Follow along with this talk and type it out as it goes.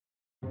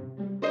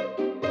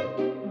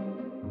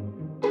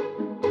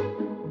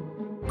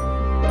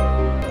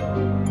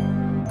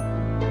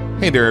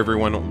Hey there,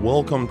 everyone.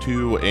 Welcome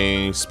to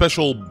a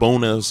special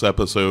bonus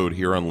episode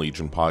here on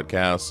Legion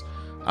Podcasts.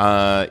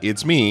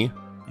 It's me,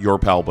 your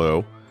pal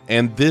Bo,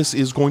 and this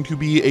is going to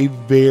be a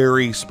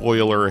very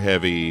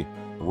spoiler-heavy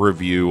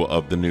review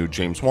of the new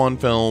James Wan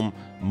film,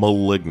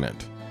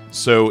 Malignant.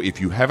 So if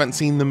you haven't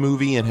seen the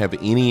movie and have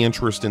any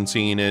interest in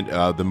seeing it,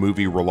 the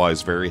movie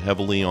relies very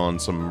heavily on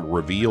some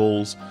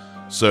reveals,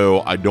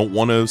 so I don't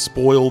want to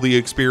spoil the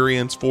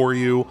experience for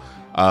you.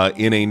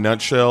 In a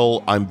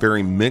nutshell, I'm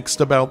very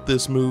mixed about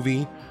this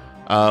movie,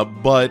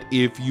 but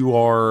if you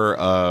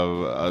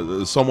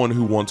are someone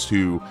who wants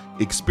to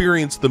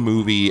experience the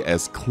movie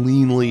as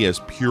cleanly, as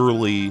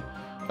purely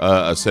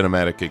a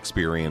cinematic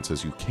experience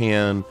as you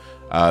can,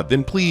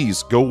 then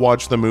please go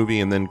watch the movie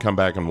and then come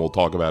back and we'll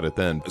talk about it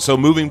then. So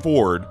moving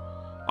forward,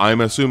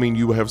 I'm assuming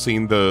you have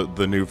seen the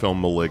new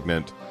film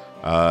Malignant,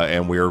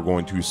 and we are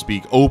going to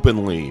speak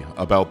openly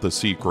about the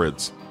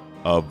secrets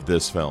of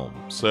this film.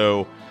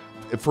 So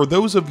for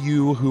those of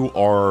you who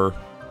are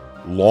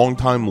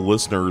longtime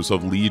listeners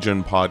of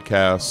Legion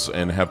podcasts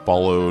and have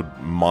followed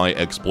my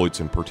exploits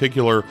in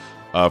particular,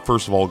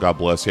 first of all, God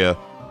bless you,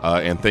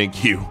 and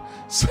thank you.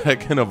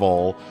 Second of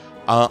all,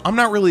 I'm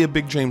not really a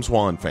big James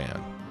Wan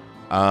fan.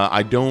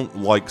 I don't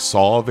like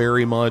Saw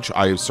very much.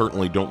 I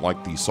certainly don't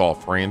like the Saw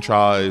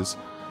franchise.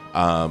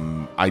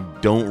 I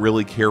don't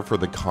really care for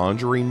the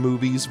Conjuring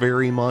movies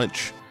very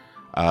much.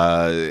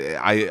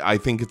 I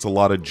think it's a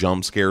lot of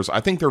jump scares. I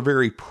think they're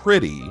very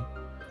pretty.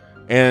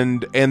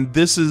 And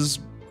this is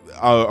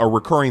a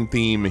recurring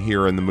theme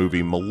here in the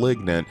movie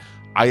Malignant.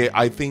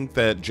 I think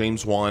that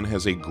James Wan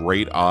has a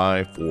great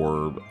eye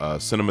for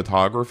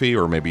cinematography,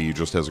 or maybe he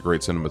just has a great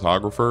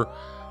cinematographer.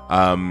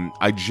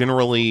 I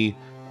generally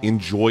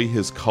enjoy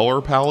his color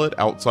palette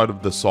outside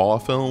of the Saw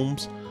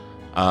films.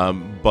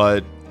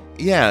 But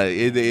yeah,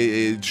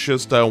 it's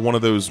just one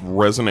of those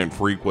resonant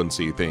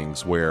frequency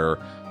things where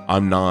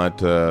I'm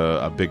not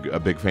a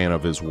big fan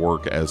of his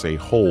work as a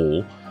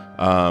whole.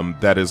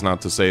 That is not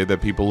to say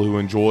that people who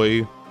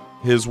enjoy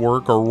his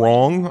work are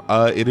wrong.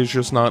 It is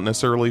just not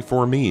necessarily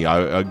for me.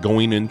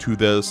 Going into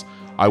this,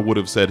 I would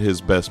have said his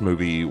best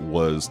movie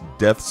was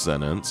Death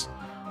Sentence,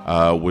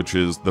 which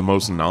is the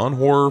most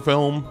non-horror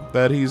film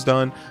that he's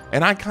done.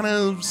 And I kind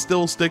of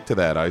still stick to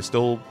that. I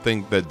still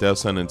think that Death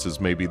Sentence is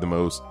maybe the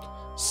most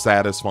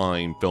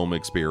satisfying film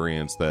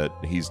experience that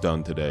he's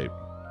done today.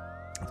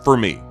 For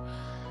me.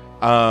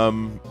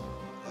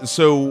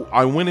 So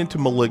I went into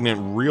Malignant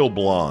real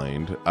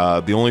blind.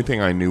 The only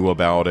thing I knew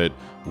about it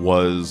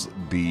was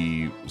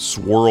the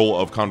swirl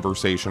of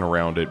conversation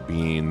around it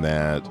being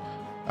that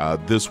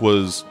this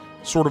was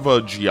sort of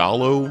a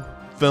giallo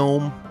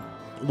film,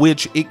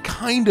 which it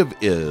kind of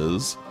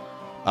is,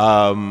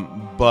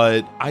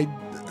 but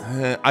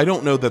I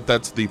don't know that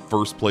that's the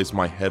first place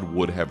my head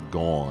would have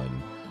gone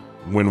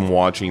when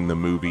watching the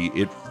movie.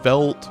 It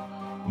felt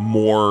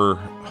more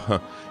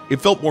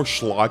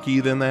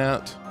schlocky than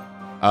that.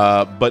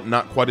 But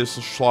not quite as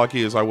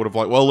schlocky as I would have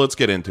liked. Well, let's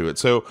get into it.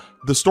 So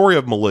the story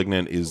of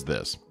Malignant is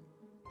this.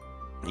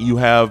 You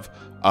have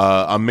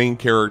a main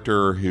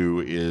character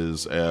who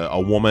is a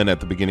woman at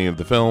the beginning of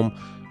the film.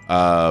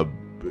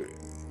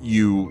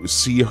 You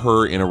see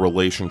her in a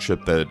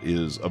relationship that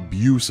is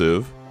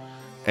abusive.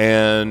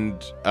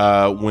 And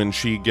when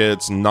she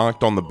gets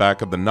knocked on the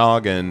back of the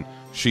noggin,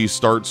 she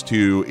starts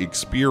to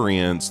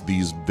experience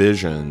these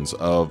visions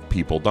of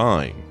people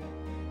dying.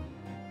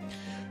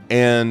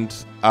 And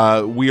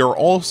we are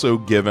also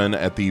given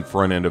at the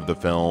front end of the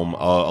film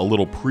a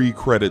little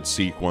pre-credit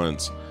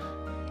sequence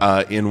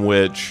in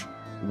which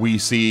we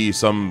see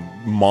some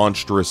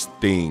monstrous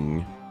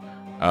thing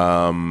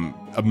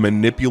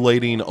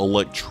manipulating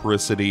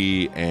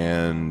electricity,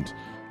 and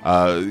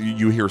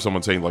you hear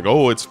someone saying like,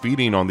 "Oh, it's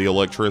feeding on the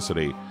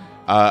electricity."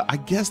 I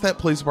guess that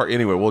plays a part.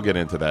 Anyway, we'll get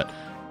into that.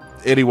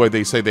 Anyway,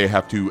 they say they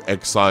have to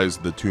excise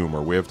the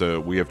tumor. We have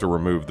to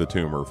remove the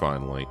tumor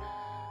finally.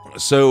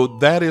 So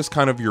that is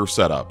kind of your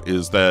setup,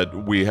 is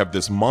that we have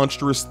this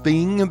monstrous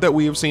thing that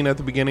we have seen at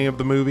the beginning of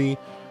the movie,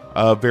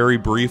 very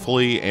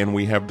briefly, and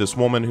we have this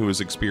woman who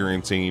is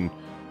experiencing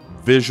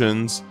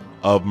visions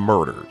of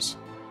murders.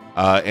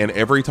 And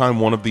every time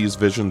one of these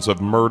visions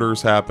of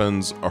murders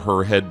happens,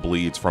 her head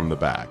bleeds from the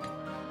back.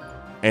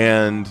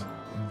 And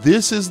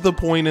this is the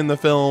point in the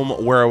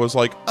film where I was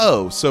like,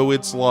 oh, so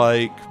it's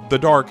like The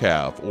Dark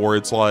Half, or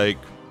it's like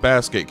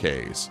Basket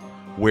Case,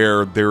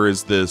 where there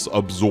is this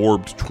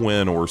absorbed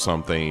twin or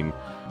something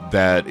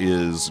that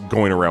is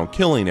going around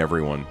killing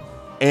everyone.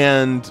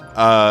 And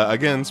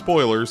again,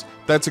 spoilers,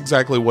 that's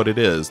exactly what it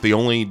is. The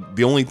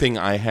only thing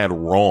I had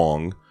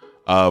wrong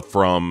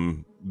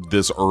from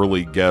this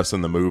early guess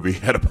in the movie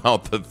at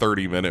about the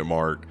 30-minute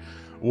mark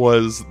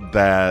was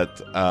that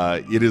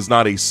it is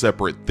not a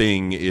separate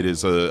thing. It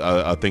is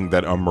a thing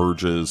that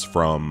emerges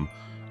from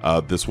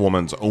this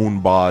woman's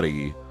own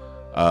body,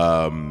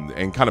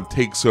 and kind of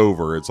takes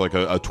over. It's like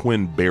a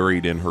twin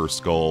buried in her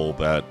skull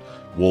that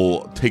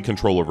will take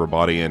control of her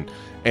body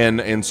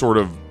and sort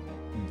of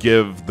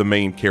give the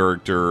main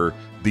character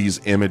these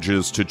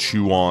images to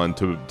chew on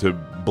to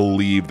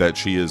believe that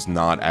she is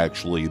not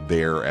actually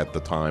there at the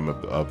time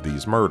of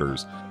these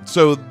murders.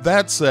 So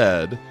that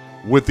said,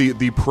 with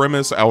the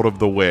premise out of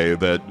the way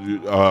that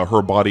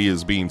her body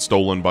is being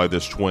stolen by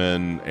this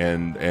twin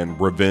and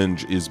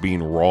revenge is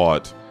being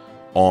wrought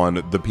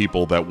on the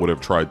people that would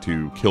have tried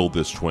to kill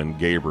this twin,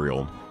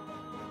 Gabriel.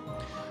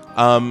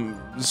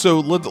 So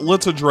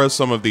let's address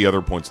some of the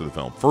other points of the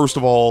film. First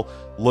of all,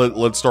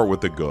 let's start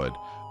with the good.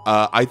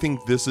 I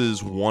think this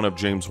is one of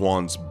James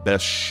Wan's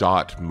best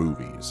shot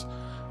movies.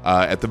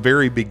 At the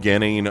very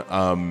beginning,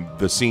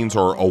 the scenes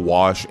are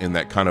awash in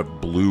that kind of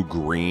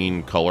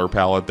blue-green color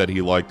palette that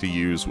he liked to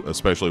use,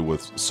 especially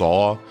with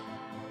Saw.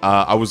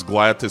 I was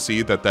glad to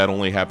see that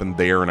only happened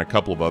there and a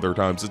couple of other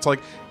times. It's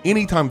like,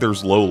 anytime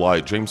there's low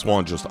light, James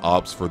Wan just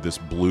opts for this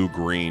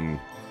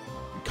blue-green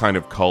kind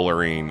of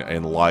coloring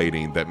and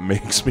lighting that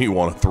makes me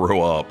want to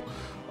throw up.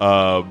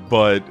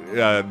 But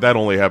that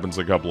only happens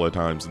a couple of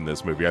times in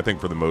this movie, I think,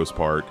 for the most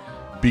part,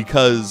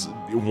 because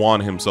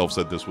Wan himself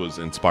said this was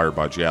inspired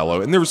by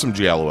Giallo, and there were some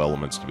Giallo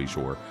elements, to be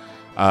sure.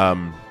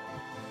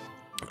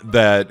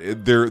 That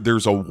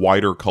there's a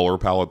wider color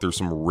palette, there's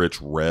some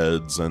rich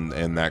reds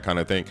and that kind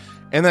of thing,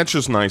 and that's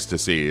just nice to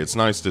see. It's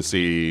nice to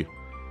see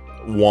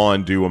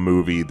Wan do a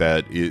movie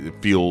that it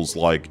feels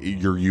like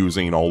you're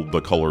using all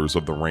the colors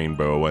of the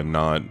rainbow and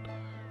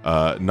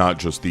not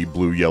just the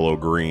blue, yellow,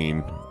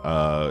 green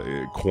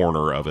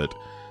corner of it.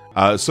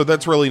 So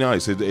that's really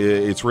nice.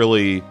 It's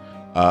really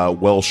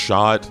well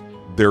shot.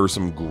 There are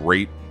some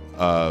great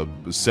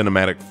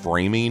cinematic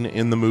framing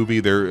in the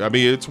movie.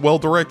 It's well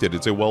directed.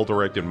 It's a well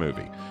directed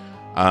movie.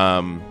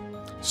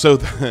 So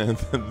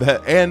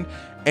that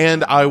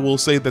and I will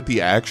say that the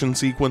action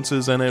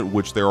sequences in it,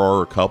 which there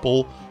are a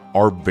couple,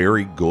 are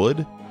very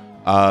good.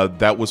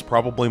 That was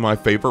probably my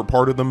favorite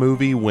part of the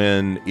movie,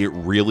 when it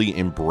really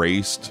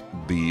embraced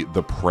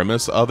the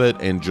premise of it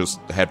and just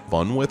had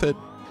fun with it.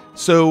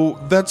 So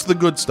that's the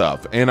good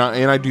stuff, and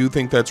I do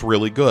think that's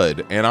really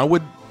good. And I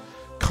would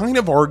kind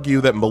of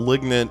argue that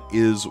Malignant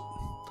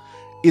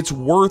it's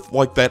worth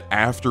like that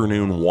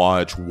afternoon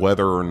watch,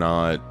 whether or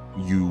not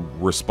you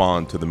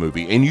respond to the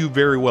movie, and you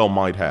very well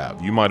might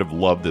have. You might have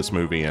loved this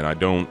movie, and I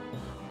don't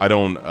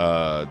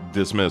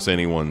dismiss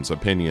anyone's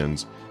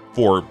opinions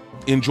for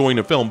enjoying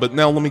a film, but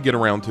now let me get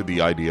around to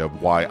the idea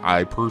of why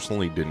I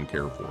personally didn't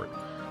care for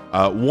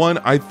it. One,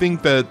 I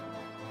think that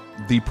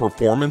the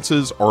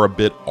performances are a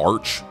bit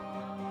arch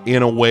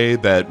in a way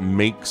that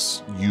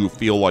makes you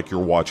feel like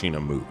you're watching a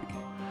movie.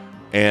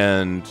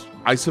 And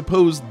I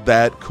suppose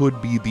that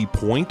could be the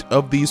point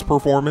of these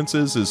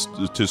performances, is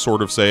to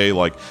sort of say,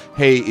 like,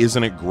 hey,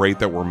 isn't it great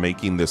that we're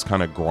making this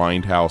kind of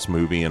grindhouse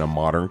movie in a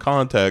modern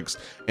context,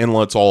 and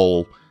let's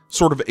all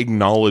sort of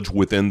acknowledge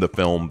within the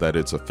film that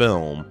it's a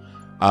film.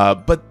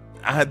 But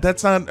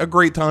that's not a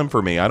great time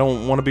for me. I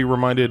don't want to be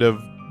reminded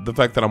of the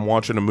fact that I'm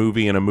watching a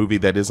movie in a movie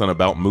that isn't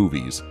about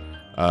movies,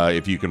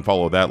 if you can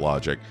follow that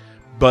logic.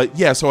 But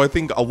yeah, so I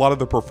think a lot of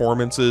the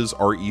performances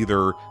are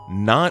either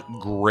not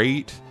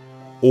great,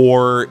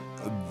 or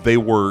they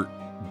were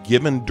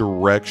given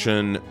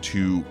direction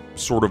to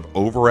sort of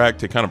overact,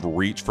 to kind of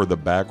reach for the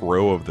back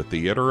row of the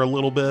theater a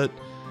little bit,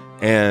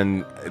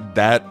 and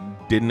that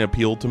didn't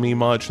appeal to me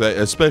much. That,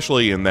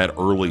 especially in that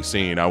early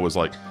scene, I was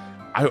like,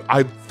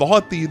 I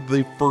thought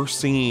the first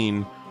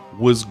scene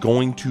was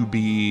going to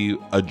be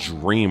a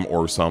dream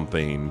or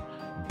something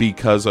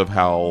because of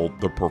how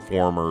the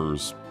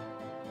performers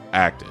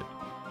acted.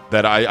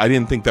 That I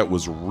didn't think that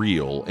was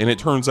real, and it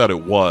turns out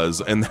it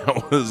was, and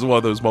that was one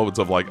of those moments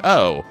of like,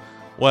 oh,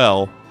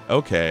 well,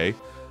 okay.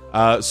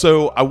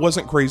 So I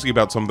wasn't crazy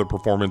about some of the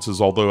performances,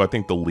 although I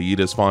think the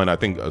lead is fine. I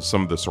think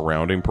some of the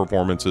surrounding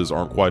performances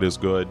aren't quite as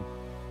good.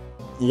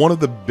 One of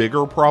the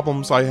bigger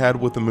problems I had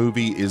with the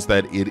movie is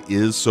that it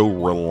is so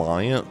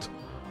reliant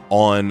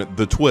on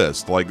the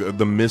twist, like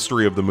the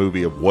mystery of the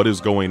movie of what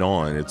is going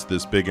on. It's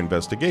this big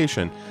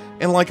investigation,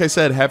 and like I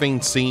said,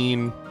 having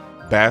seen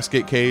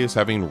Basket Case,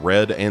 having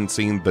read and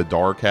seen The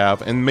Dark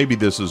Half, and maybe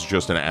this is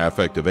just an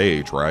affect of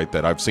age, right?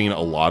 That I've seen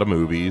a lot of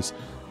movies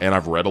and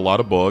I've read a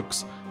lot of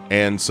books,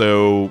 and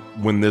so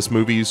when this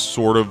movie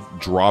sort of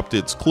dropped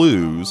its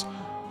clues,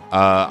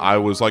 I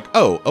was like,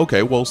 oh,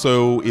 okay, well,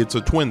 so it's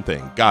a twin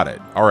thing. Got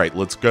it. All right,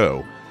 let's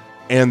go.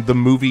 And the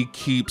movie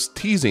keeps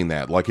teasing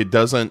that. Like, it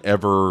doesn't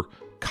ever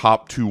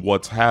cop to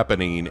what's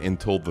happening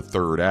until the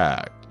third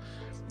act.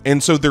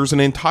 And so there's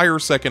an entire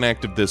second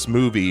act of this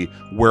movie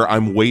where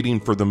I'm waiting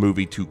for the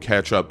movie to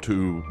catch up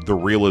to the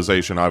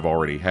realization I've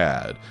already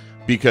had.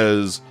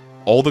 Because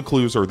all the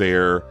clues are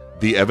there,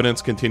 the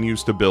evidence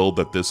continues to build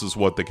that this is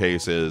what the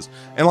case is.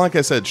 And like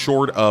I said,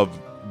 short of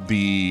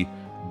the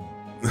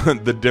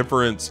the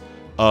difference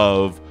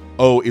of,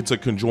 oh, it's a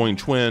conjoined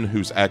twin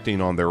who's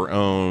acting on their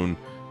own,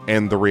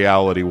 and the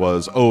reality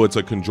was, oh, it's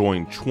a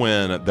conjoined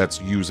twin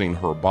that's using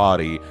her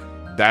body.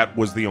 That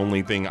was the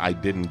only thing I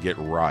didn't get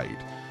right.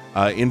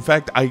 In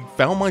fact, I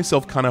found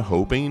myself kind of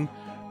hoping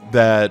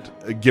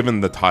that, given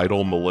the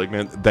title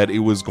Malignant, that it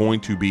was going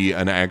to be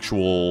an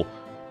actual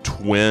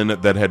twin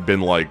that had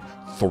been, like,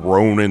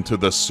 thrown into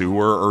the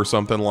sewer or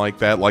something like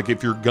that. Like,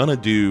 if you're gonna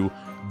do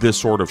this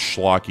sort of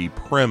schlocky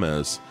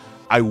premise,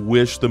 I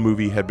wish the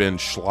movie had been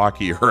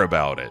schlockier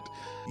about it.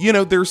 You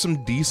know, there's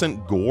some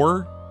decent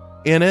gore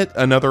in it.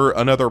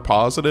 Another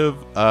positive,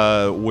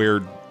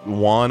 where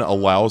Juan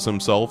allows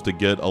himself to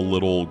get a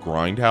little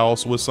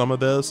grindhouse with some of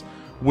this,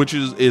 which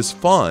is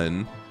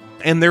fun.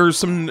 And there's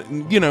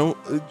some, you know,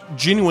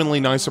 genuinely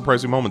nice,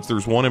 surprising moments.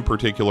 There's one in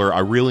particular, I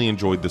really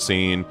enjoyed the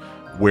scene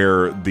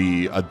where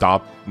the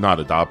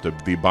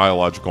the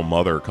biological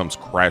mother comes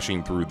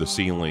crashing through the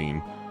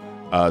ceiling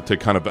to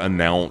kind of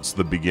announce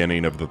the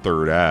beginning of the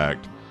third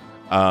act.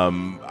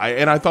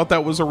 I thought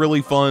that was a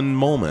really fun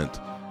moment.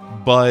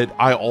 But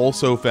I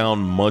also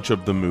found much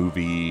of the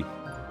movie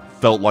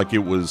felt like it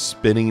was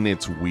spinning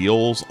its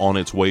wheels on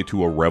its way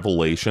to a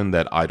revelation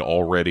that I'd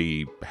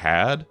already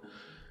had.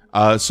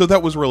 So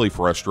that was really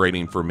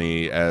frustrating for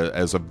me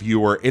as a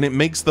viewer, and it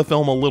makes the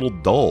film a little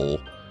dull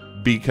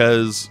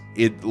because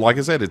it, like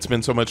I said, it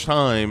spent so much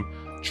time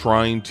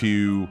trying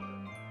to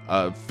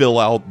fill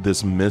out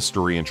this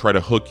mystery and try to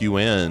hook you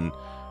in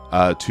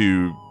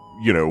to,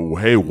 you know,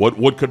 hey,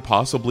 what could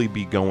possibly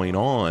be going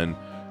on?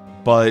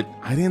 But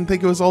I didn't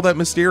think it was all that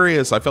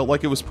mysterious. I felt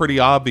like it was pretty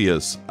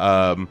obvious.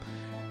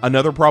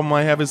 Another problem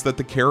I have is that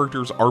the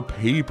characters are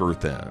paper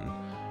thin.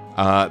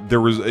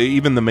 There was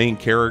even the main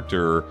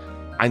character,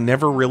 I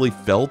never really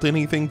felt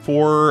anything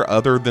for her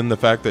other than the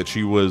fact that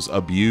she was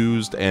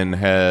abused and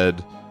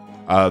had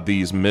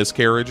these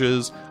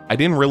miscarriages. I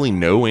didn't really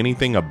know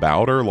anything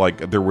about her.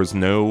 Like, there was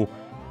no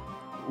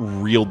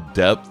real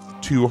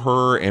depth to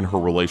her and her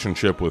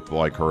relationship with,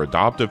 like, her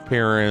adoptive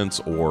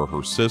parents or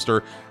her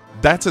sister.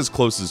 That's as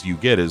close as you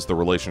get, is the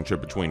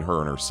relationship between her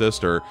and her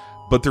sister.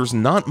 But there's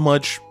not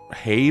much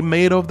hay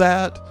made of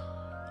that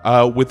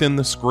within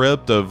the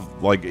script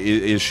of, like,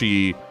 is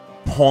she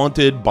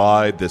haunted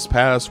by this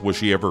past? Was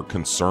she ever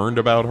concerned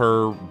about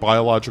her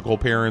biological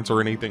parents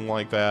or anything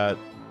like that?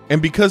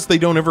 And because they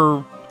don't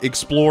ever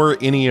explore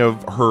any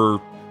of her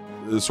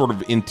sort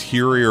of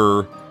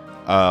interior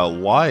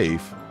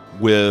life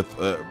with,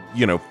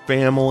 you know,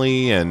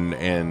 family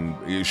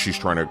and she's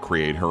trying to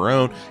create her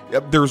own.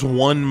 There's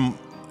one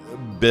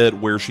bit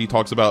where she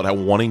talks about how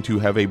wanting to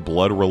have a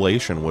blood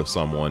relation with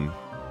someone.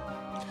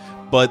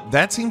 But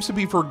that seems to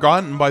be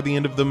forgotten by the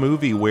end of the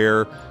movie,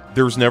 where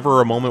there's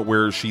never a moment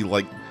where she,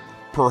 like,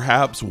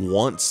 perhaps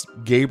wants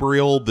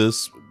Gabriel,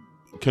 this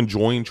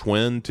conjoined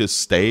twin, to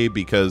stay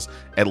because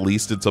at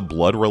least it's a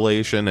blood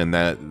relation, and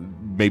that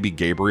maybe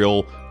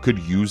Gabriel could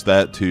use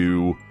that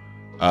to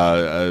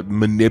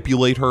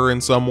manipulate her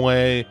in some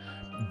way.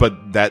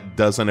 But that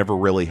doesn't ever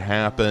really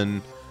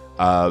happen.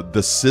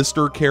 The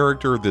sister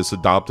character, this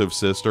adoptive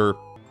sister,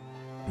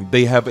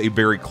 they have a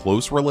very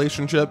close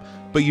relationship,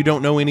 but you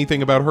don't know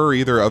anything about her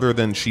either, other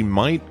than she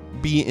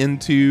might be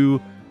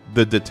into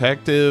the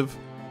detective,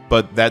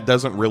 but that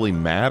doesn't really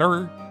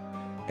matter.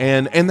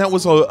 And that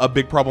was a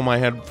big problem I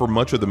had for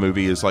much of the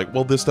movie, is like,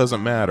 well, this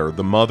doesn't matter.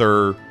 The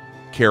mother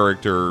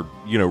character,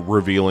 you know,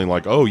 revealing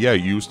like, oh yeah,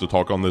 you used to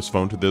talk on this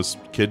phone to this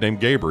kid named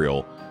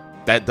Gabriel.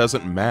 That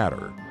doesn't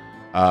matter.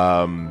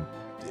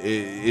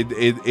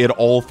 It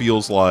all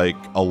feels like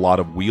a lot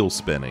of wheel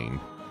spinning.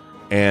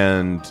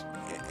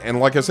 And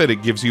like I said,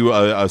 it gives you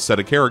a set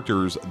of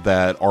characters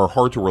that are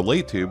hard to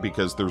relate to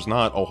because there's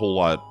not a whole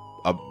lot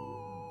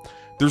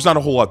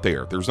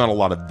there. There's not a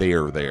lot of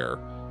there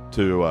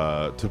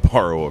to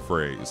borrow a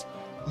phrase.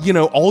 You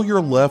know, all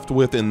you're left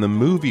with in the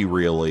movie,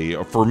 really,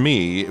 for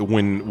me,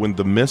 when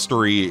the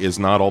mystery is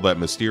not all that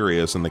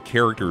mysterious and the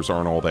characters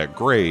aren't all that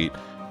great,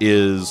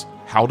 is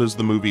how does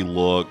the movie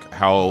look?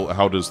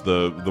 How does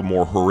the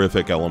more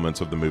horrific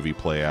elements of the movie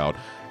play out?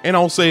 And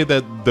I'll say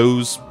that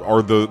those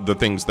are the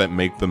things that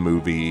make the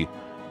movie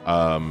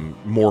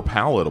more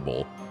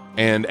palatable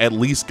and at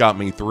least got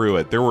me through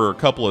it. There were a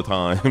couple of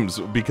times,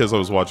 because I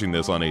was watching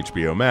this on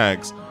HBO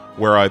Max,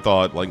 where I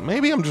thought, like,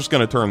 maybe I'm just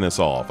going to turn this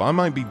off. I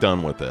might be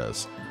done with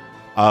this.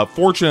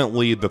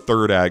 Fortunately, the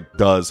third act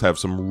does have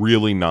some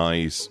really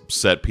nice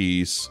set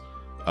piece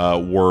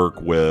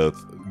work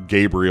with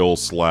Gabriel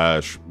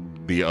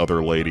 / the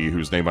other lady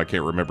whose name I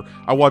can't remember.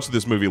 I watched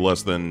this movie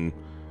less than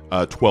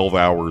 12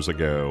 hours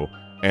ago,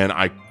 and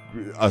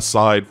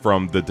aside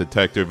from the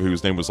detective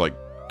whose name was like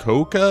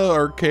Coca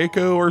or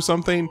Keiko or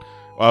something,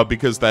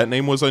 because that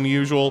name was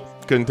unusual,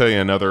 couldn't tell you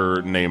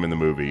another name in the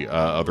movie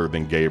other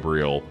than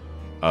Gabriel,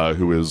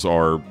 who is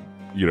our,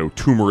 you know,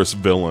 tumorous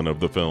villain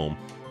of the film,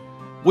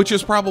 which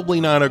is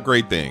probably not a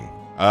great thing.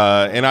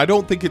 And I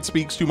don't think it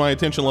speaks to my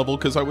attention level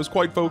because I was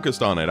quite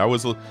focused on it. I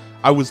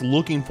was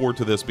looking forward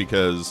to this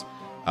because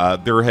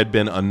there had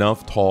been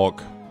enough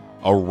talk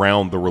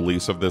around the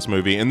release of this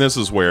movie, and this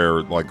is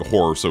where, like,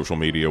 horror social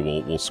media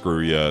will screw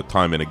you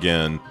time and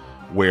again,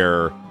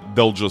 where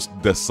they'll just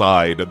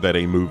decide that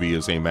a movie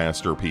is a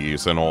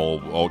masterpiece and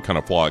all kind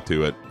of flock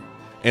to it.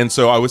 And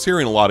so I was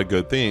hearing a lot of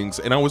good things,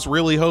 and I was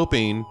really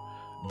hoping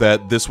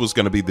that this was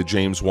going to be the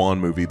James Wan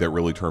movie that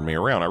really turned me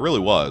around. I really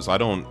was. I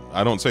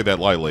don't say that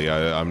lightly.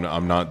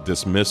 I'm not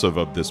dismissive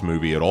of this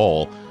movie at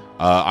all.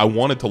 I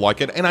wanted to like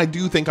it, and I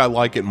do think I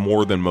like it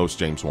more than most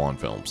James Wan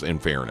films, in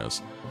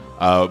fairness.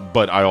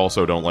 But I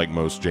also don't like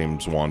most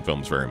James Wan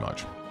films very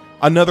much.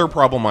 Another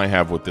problem I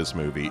have with this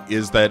movie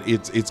is that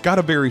it's got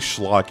a very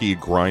schlocky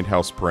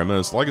grindhouse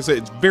premise. Like I said,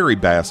 it's very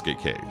basket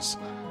case.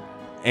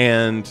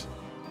 And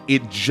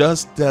it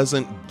just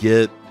doesn't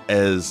get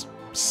as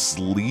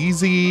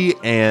sleazy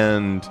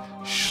and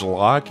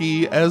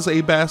schlocky as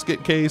a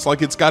basket case.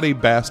 Like, it's got a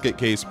basket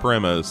case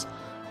premise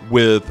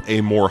with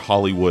a more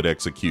Hollywood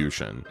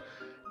execution.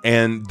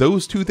 And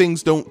those two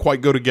things don't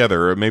quite go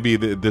together. Maybe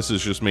this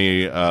is just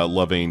me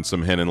loving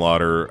some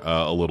Henenlotter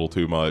a little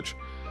too much.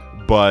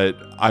 But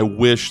I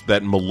wish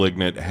that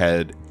Malignant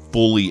had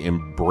fully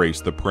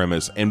embraced the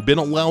premise and been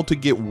allowed to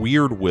get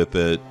weird with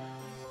it,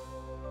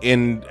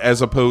 and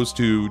as opposed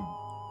to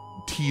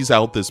tease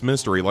out this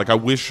mystery. Like, I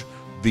wish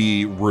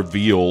the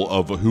reveal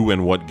of who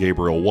and what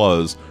Gabriel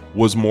was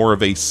more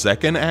of a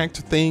second act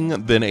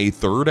thing than a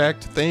third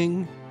act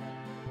thing.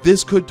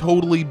 This could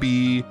totally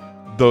be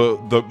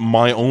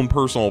my own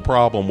personal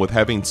problem with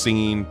having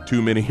seen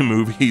too many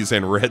movies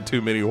and read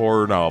too many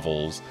horror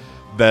novels,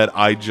 that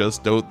I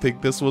just don't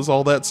think this was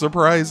all that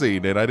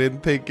surprising, and I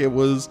didn't think it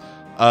was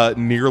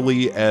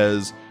nearly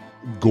as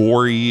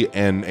gory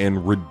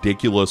and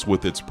ridiculous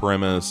with its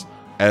premise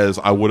as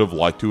I would have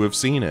liked to have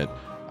seen it.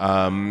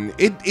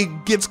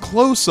 It gets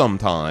close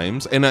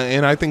sometimes, and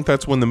I think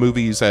that's when the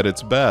movie's at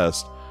its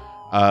best,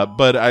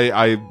 but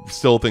I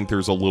still think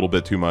there's a little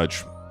bit too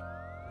much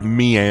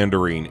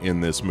meandering in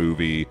this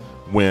movie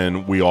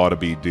when we ought to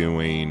be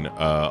doing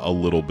a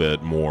little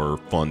bit more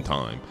fun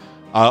time.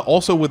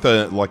 Also, with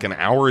an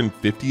hour and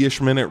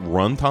 50-ish minute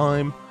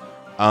runtime,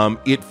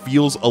 it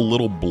feels a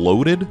little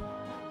bloated.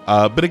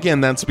 But again,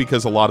 that's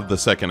because a lot of the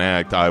second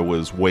act, I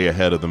was way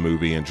ahead of the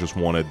movie and just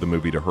wanted the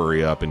movie to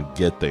hurry up and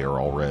get there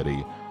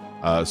already.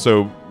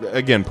 So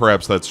again,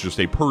 perhaps that's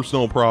just a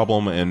personal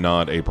problem and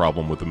not a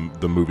problem with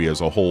the movie as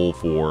a whole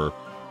for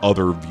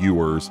other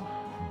viewers.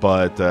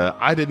 But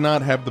I did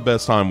not have the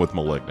best time with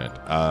Malignant.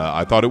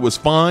 I thought it was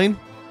fine.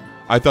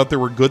 I thought there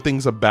were good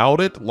things about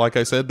it. Like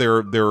I said,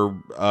 there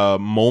are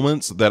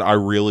moments that I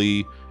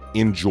really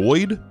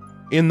enjoyed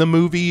in the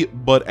movie,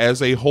 but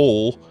as a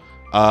whole,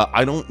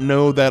 I don't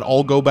know that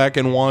I'll go back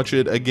and watch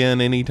it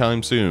again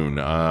anytime soon.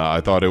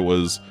 I thought it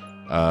was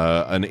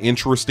an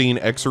interesting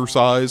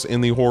exercise in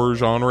the horror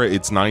genre.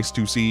 It's nice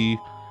to see,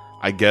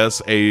 I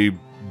guess, a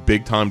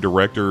big-time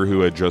director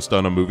who had just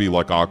done a movie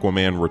like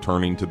Aquaman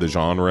returning to the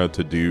genre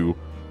to do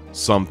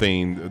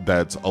something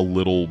that's a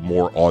little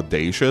more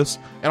audacious,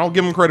 and I'll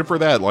give him credit for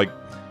that. Like,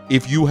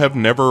 if you have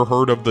never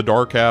heard of The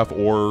Dark Half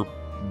or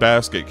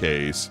Basket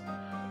Case,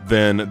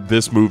 then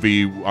this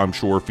movie, I'm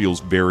sure, feels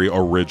very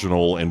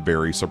original and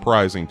very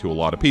surprising to a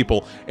lot of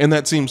people, and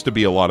that seems to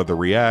be a lot of the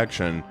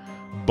reaction.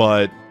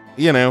 But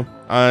you know,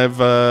 I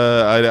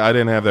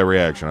didn't have that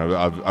reaction.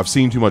 I've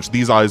seen too much.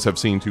 These eyes have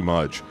seen too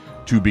much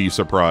to be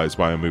surprised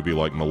by a movie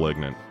like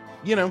Malignant.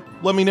 You know,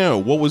 let me know.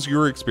 What was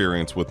your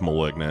experience with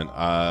Malignant?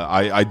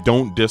 I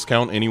don't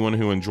discount anyone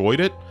who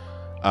enjoyed it.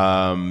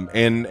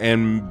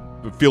 And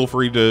feel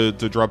free to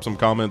drop some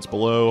comments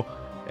below,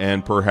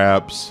 and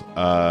perhaps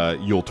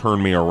you'll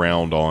turn me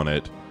around on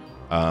it.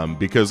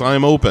 Because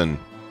I'm open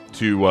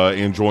to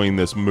enjoying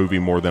this movie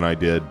more than I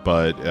did,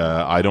 but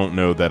I don't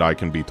know that I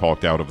can be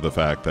talked out of the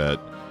fact that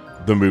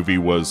the movie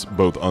was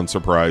both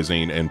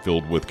unsurprising and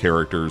filled with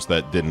characters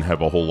that didn't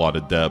have a whole lot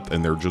of depth,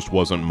 and there just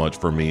wasn't much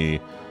for me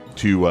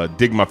to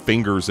dig my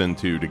fingers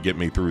into to get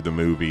me through the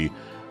movie.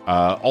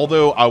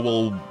 Although I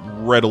will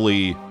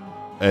readily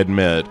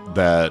admit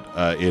that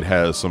it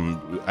has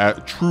some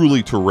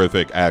truly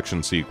terrific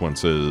action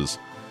sequences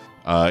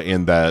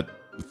in that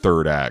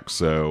third act.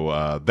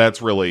 So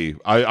that's really,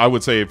 I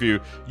would say, if you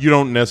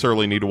don't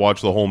necessarily need to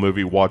watch the whole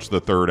movie, watch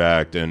the third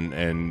act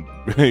and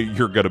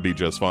you're gonna be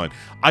just fine.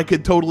 I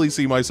could totally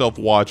see myself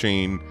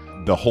watching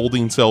the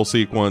holding cell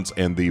sequence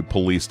and the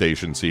police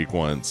station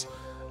sequence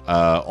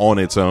on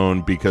its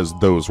own, because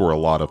those were a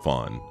lot of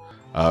fun.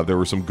 There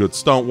was some good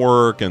stunt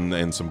work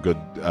and some good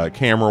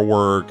camera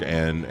work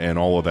and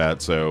all of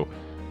that. So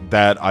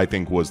that, I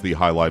think, was the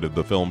highlight of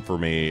the film for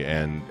me,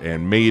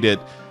 and made it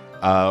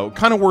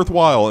kind of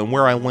worthwhile. And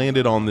where I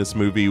landed on this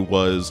movie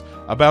was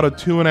about a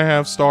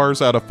 2.5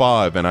 stars out of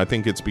 5. And I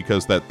think it's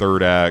because that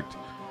third act,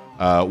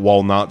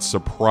 while not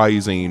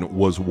surprising,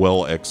 was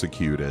well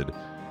executed.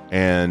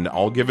 And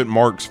I'll give it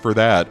marks for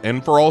that,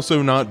 and for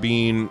also not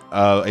being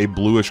a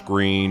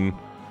bluish-green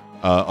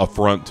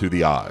affront to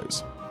the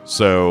eyes.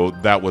 So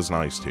that was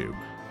nice too.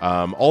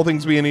 All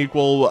things being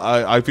equal,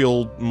 I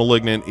feel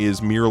Malignant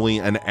is merely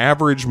an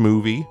average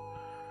movie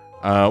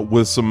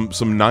with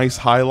some nice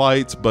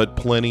highlights, but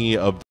plenty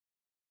of